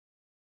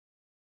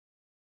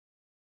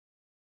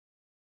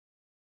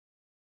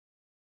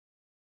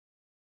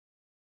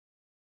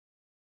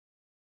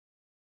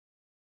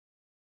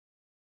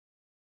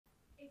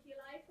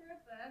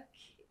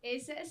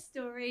Is it a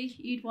story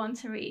you'd want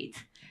to read?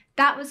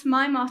 That was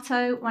my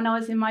motto when I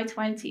was in my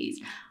 20s.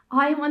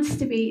 I wanted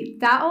to be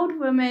that old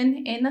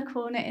woman in the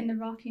corner in the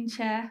rocking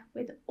chair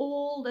with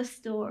all the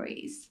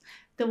stories.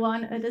 The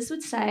one others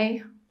would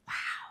say,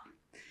 wow,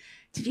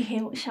 did you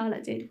hear what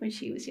Charlotte did when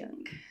she was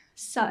young?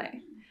 So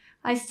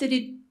I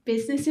studied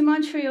business in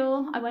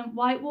Montreal. I went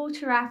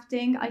whitewater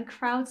rafting. I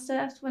crowd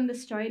surfed when the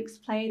Strokes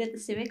played at the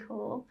Civic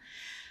Hall.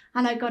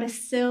 And I got a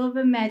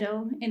silver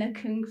medal in a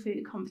Kung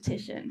Fu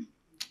competition.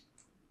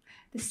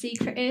 The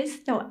secret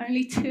is there were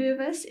only 2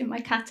 of us in my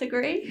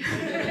category.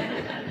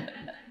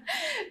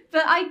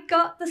 But I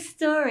got the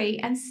story,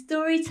 and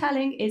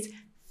storytelling is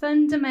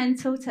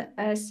fundamental to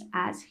us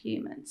as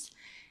humans.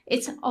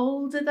 It's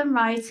older than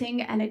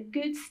writing, and a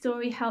good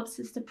story helps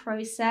us to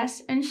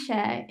process and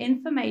share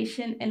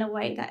information in a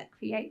way that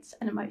creates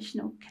an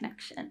emotional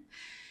connection.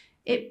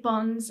 It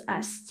bonds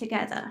us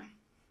together.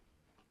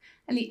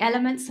 And the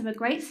elements of a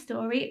great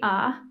story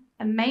are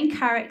a main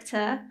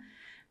character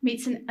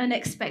meets an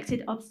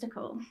unexpected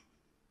obstacle.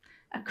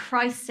 A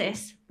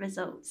crisis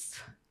results.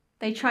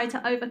 They try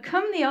to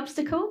overcome the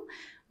obstacle,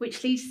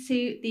 which leads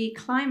to the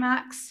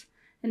climax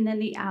and then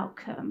the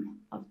outcome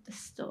of the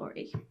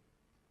story.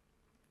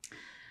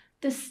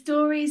 The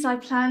stories I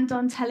planned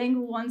on telling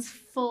were once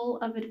full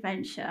of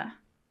adventure,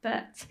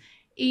 but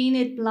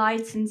Enid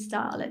Blyton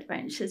style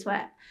adventures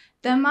where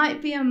there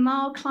might be a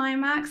mild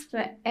climax,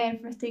 but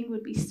everything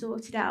would be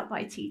sorted out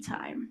by tea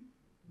time.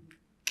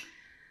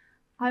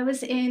 I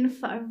was in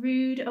for a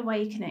rude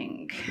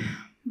awakening.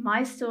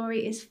 My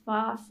story is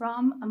far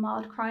from a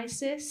mild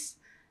crisis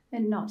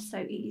and not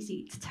so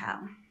easy to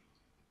tell.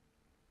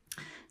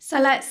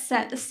 So let's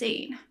set the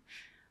scene.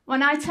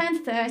 When I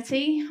turned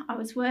 30, I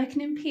was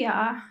working in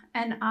PR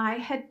and I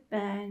had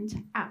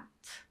burned out.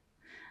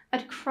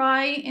 I'd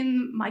cry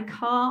in my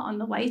car on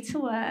the way to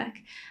work,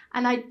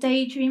 and I'd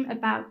daydream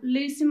about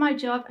losing my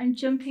job and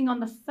jumping on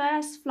the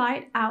first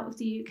flight out of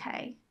the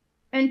UK,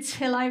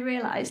 until I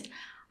realised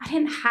I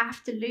didn't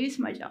have to lose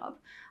my job.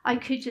 I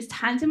could just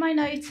hand in my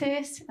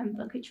notice and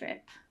book a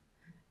trip.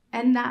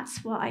 And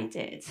that's what I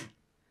did.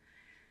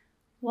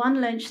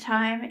 One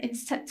lunchtime in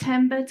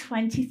September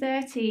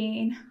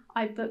 2013,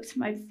 I booked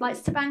my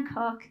flights to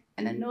Bangkok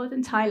and a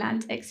Northern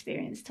Thailand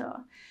experience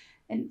tour.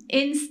 And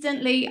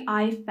instantly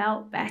I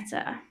felt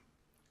better.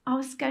 I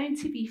was going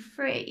to be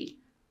free.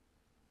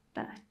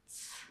 But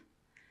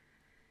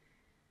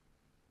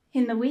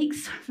in the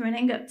weeks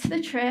running up to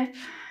the trip,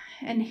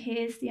 and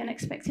here's the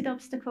unexpected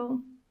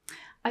obstacle,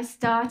 I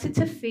started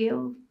to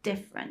feel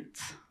different.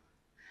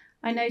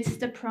 I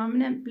noticed a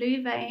prominent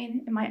blue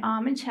vein in my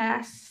arm and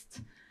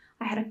chest.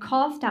 I had a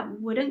cough that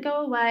wouldn't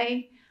go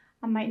away,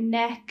 and my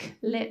neck,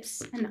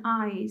 lips, and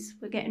eyes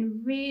were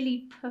getting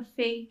really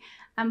puffy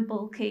and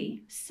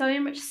bulky, so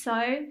much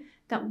so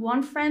that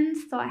one friend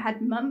thought I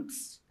had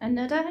mumps,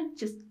 another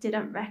just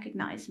didn't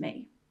recognize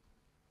me.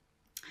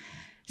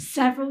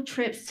 Several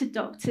trips to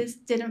doctors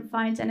didn't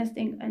find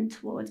anything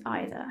untoward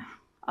either.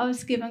 I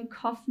was given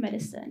cough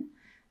medicine,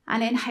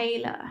 an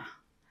inhaler,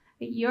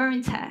 a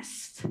urine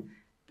test,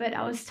 but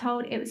I was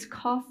told it was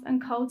cough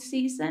and cold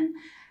season,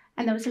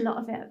 and there was a lot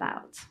of it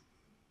about.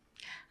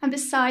 And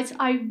besides,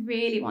 I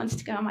really wanted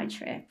to go on my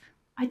trip.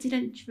 I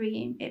didn't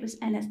dream it was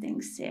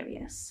anything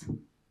serious.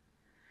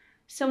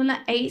 So on the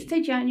 8th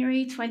of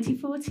January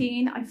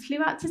 2014, I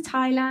flew out to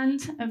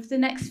Thailand, and for the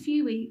next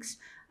few weeks,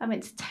 I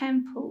went to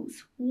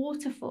temples,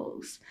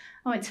 waterfalls,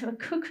 I went to a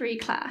cookery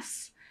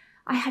class.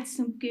 I had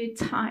some good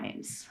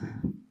times,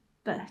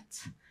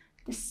 but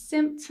the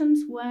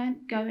symptoms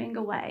weren't going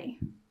away.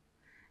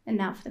 And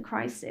now for the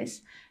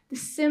crisis. The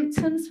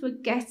symptoms were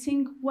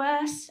getting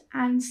worse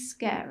and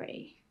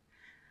scary.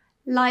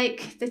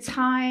 Like the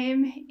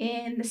time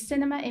in the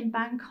cinema in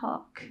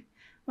Bangkok,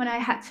 when I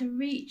had to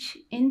reach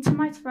into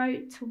my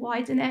throat to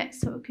widen it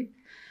so I could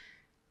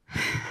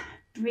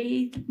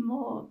breathe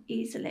more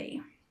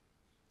easily.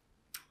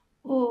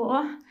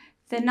 Or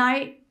the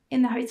night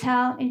in the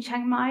hotel in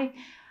Chiang Mai,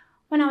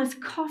 when I was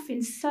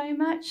coughing so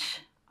much,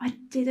 I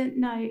didn't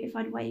know if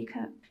I'd wake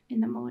up in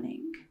the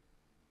morning.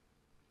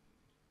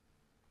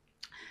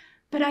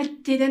 But I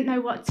didn't know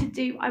what to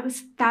do. I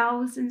was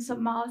thousands of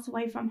miles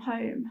away from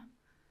home,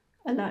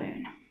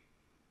 alone.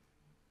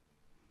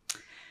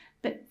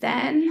 But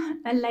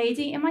then a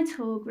lady in my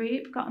tour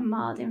group got a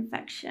mild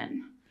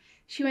infection.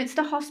 She went to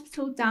the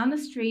hospital down the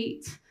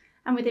street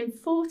and within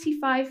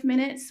 45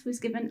 minutes was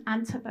given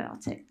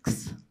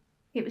antibiotics.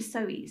 It was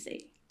so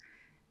easy.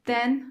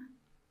 Then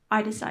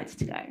I decided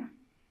to go.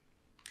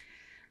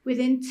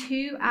 Within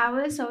 2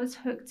 hours, I was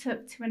hooked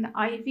up to an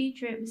IV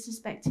drip with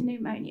suspected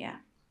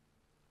pneumonia.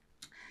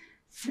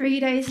 3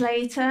 days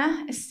later,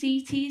 a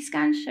CT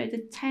scan showed a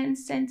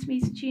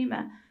 10-centimetre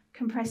tumour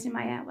compressing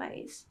my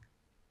airways.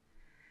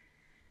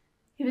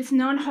 It was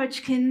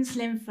non-Hodgkin's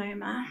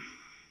lymphoma,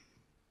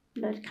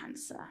 blood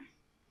cancer.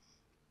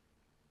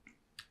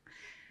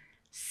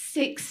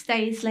 6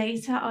 days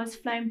later, I was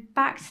flown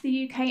back to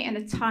the UK in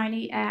a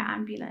tiny air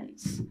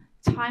ambulance.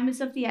 Time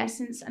was of the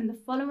essence, and the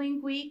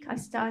following week, I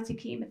started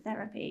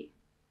chemotherapy.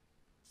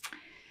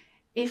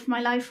 If my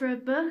life were a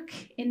book,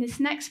 in this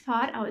next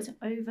part, I was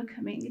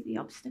overcoming the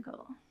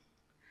obstacle.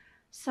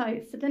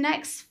 So for the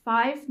next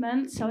 5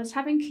 months, I was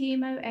having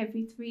chemo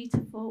every 3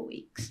 to 4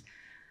 weeks.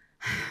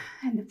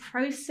 And the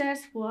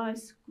process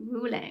was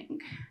grueling.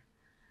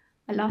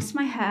 I lost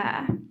my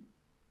hair.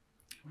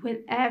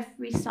 With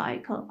every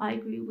cycle, I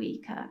grew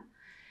weaker.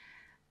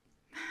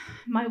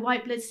 My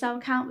white blood cell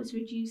count was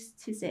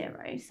reduced to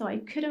 0, so I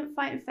couldn't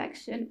fight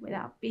infection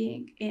without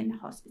being in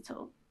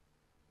hospital.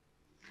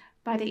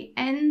 By the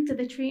end of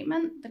the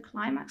treatment, the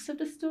climax of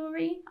the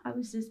story, I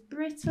was as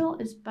brittle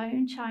as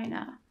bone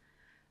china.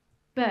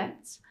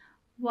 But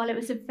while it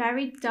was a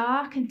very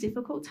dark and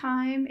difficult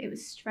time, it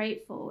was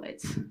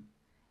straightforward.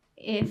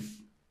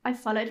 If I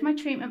followed my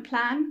treatment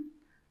plan,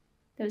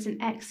 there was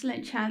an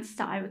excellent chance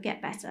that I would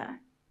get better.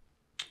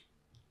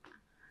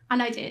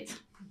 And I did.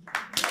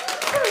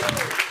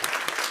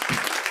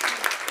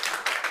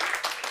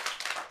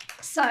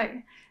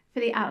 So, for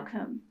the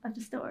outcome of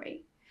the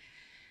story.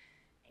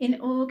 In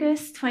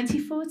August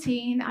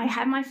 2014, I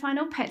had my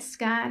final PET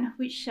scan,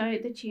 which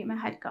showed the tumour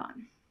had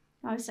gone.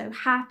 I was so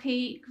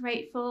happy,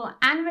 grateful,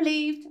 and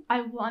relieved.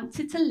 I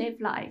wanted to live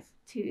life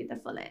to the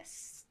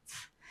fullest.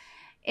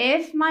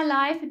 If my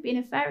life had been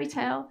a fairy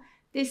tale,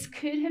 this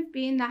could have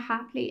been the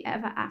happily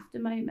ever after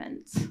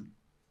moment.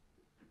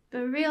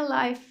 But real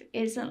life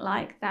isn't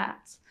like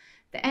that.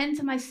 The end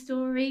of my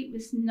story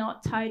was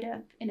not tied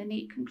up in a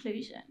neat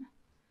conclusion.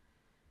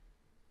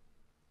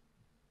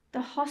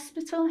 The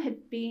hospital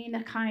had been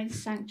a kind of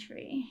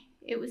sanctuary.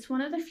 It was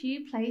one of the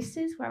few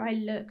places where I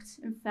looked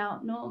and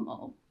felt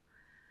normal.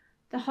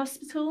 The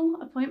hospital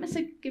appointments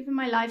had given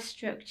my life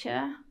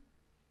structure,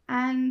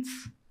 and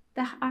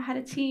I had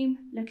a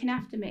team looking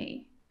after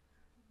me.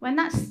 When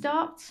that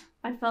stopped,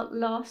 I felt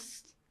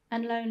lost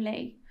and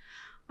lonely.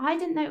 I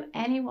didn't know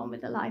anyone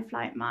with a life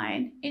like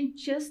mine. In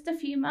just a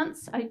few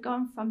months, I'd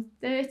gone from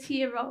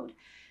 30-year-old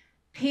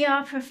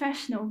PR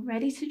professional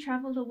ready to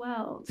travel the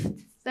world to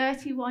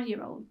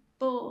 31-year-old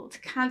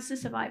bald cancer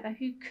survivor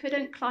who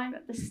couldn't climb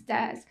up the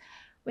stairs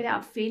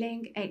without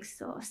feeling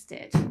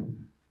exhausted.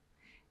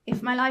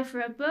 If my life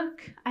were a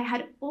book, I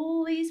had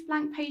all these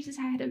blank pages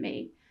ahead of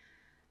me,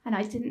 and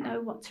I didn't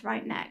know what to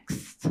write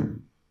next.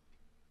 And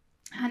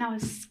I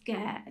was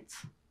scared.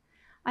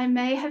 I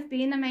may have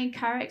been the main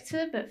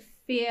character, but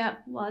fear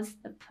was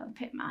the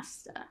puppet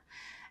master.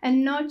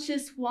 And not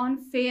just one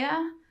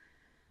fear,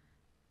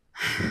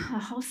 a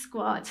whole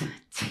squad.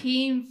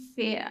 Team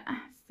fear,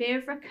 fear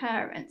of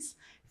recurrence,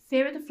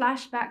 fear of the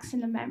flashbacks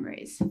and the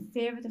memories,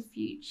 fear of the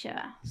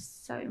future.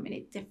 So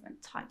many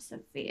different types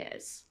of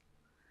fears.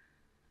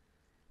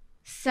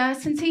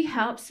 Certainty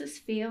helps us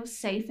feel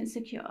safe and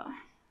secure.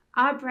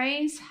 Our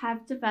brains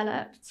have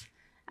developed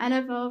and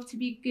evolved to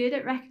be good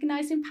at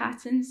recognizing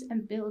patterns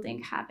and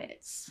building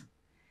habits.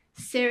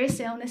 Serious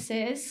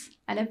illnesses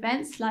and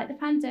events like the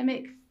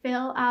pandemic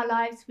fill our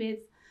lives with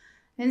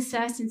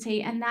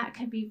uncertainty, and that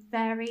can be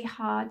very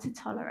hard to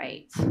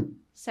tolerate.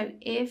 So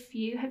if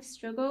you have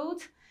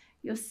struggled,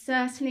 you're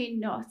certainly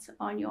not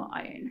on your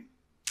own.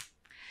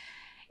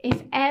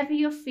 If ever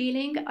you're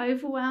feeling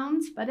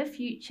overwhelmed by the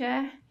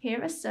future,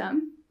 here are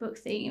some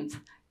book-themed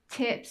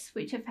tips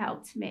which have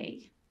helped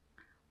me.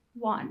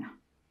 1.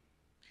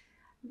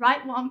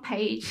 Write one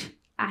page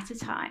at a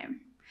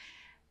time.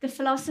 The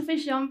philosopher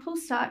Jean-Paul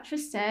Sartre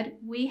said,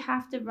 we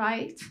have to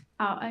write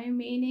our own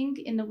meaning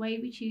in the way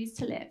we choose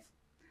to live.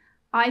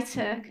 I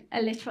took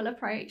a literal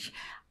approach.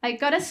 I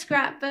got a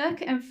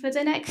scrapbook, and for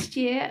the next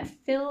year, I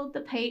filled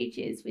the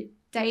pages with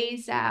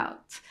days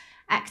out,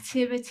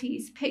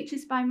 activities,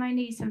 pictures by my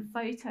niece, and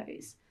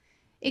photos.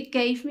 It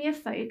gave me a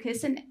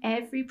focus, and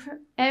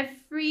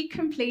every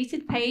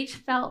completed page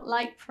felt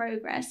like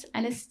progress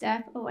and a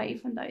step away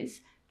from those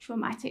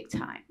traumatic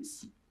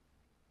times.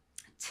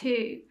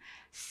 2,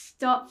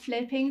 stop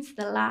flipping to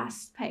the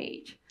last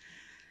page.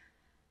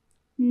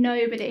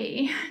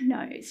 Nobody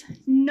knows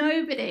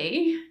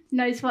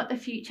what the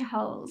future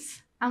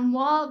holds. And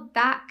while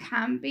that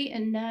can be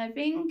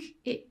unnerving,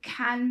 it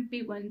can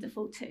be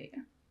wonderful too.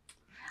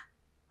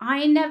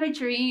 I never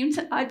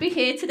dreamed I'd be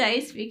here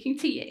today speaking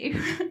to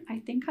you. I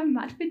think I'm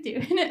mad for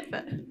doing it,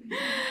 but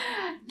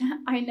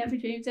I never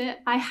dreamed it.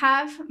 I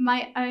have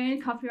my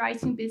own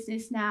copywriting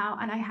business now,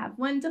 and I have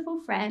wonderful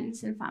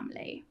friends and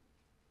family.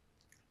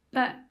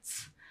 But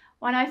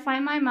when I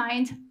find my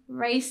mind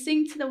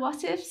racing to the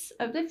what-ifs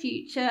of the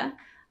future,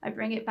 I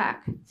bring it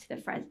back to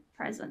the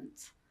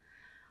present.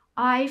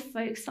 I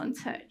focus on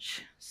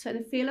touch, so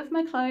the feel of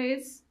my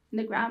clothes and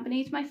the ground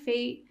beneath my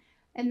feet,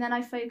 and then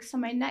I focus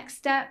on my next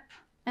step,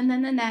 and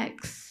then the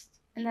next,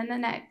 and then the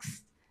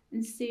next,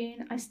 and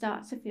soon I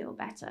start to feel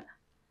better.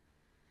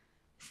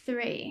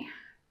 3,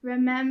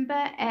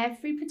 remember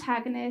every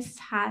protagonist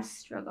has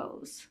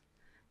struggles.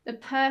 The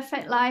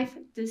perfect life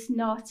does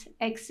not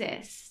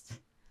exist,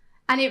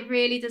 and it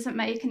really doesn't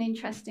make an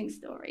interesting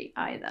story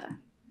either.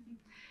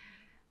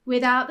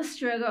 Without the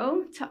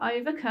struggle to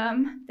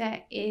overcome,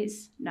 there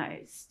is no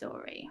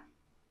story.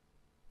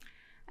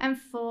 And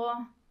 4,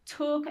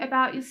 talk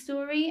about your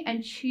story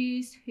and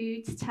choose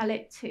who to tell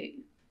it to.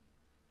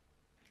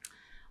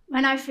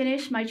 When I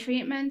finished my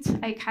treatment,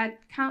 I had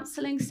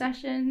counselling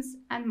sessions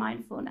and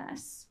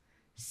mindfulness.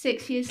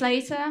 6 years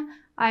later,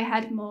 I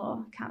had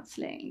more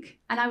counselling,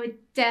 and I would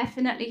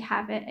definitely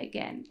have it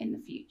again in the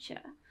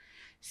future.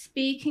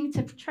 Speaking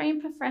to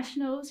trained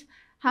professionals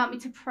helped me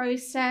to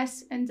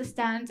process,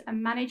 understand,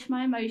 and manage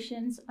my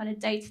emotions on a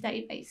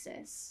day-to-day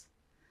basis.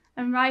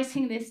 And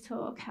writing this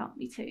talk helped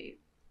me too.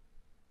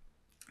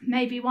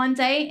 Maybe one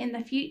day in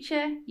the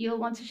future, you'll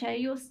want to share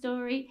your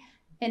story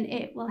and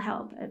it will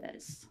help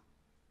others.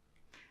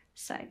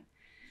 So,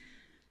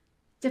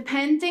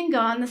 depending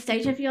on the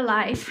stage of your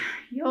life,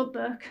 your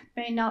book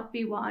may not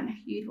be one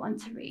you'd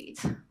want to read.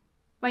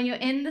 When you're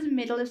in the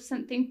middle of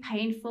something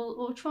painful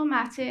or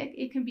traumatic,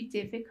 it can be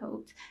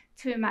difficult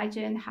to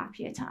imagine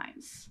happier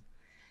times.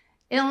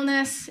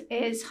 Illness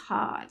is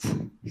hard.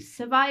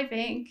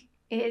 Surviving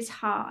is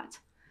hard.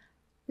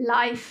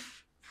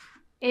 Life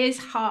is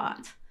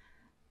hard.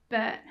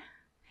 But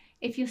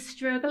if you're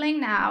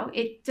struggling now,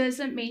 it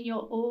doesn't mean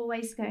you're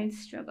always going to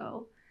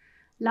struggle.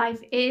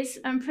 Life is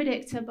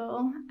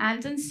unpredictable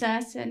and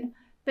uncertain,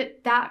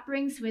 but that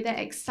brings with it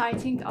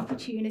exciting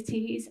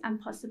opportunities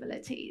and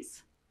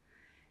possibilities.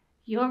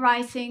 You're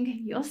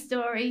writing your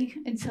story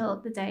until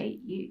the day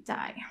you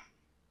die.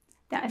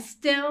 There are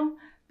still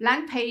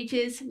blank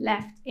pages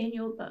left in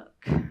your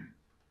book.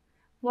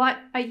 What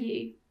are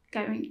you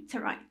going to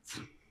write?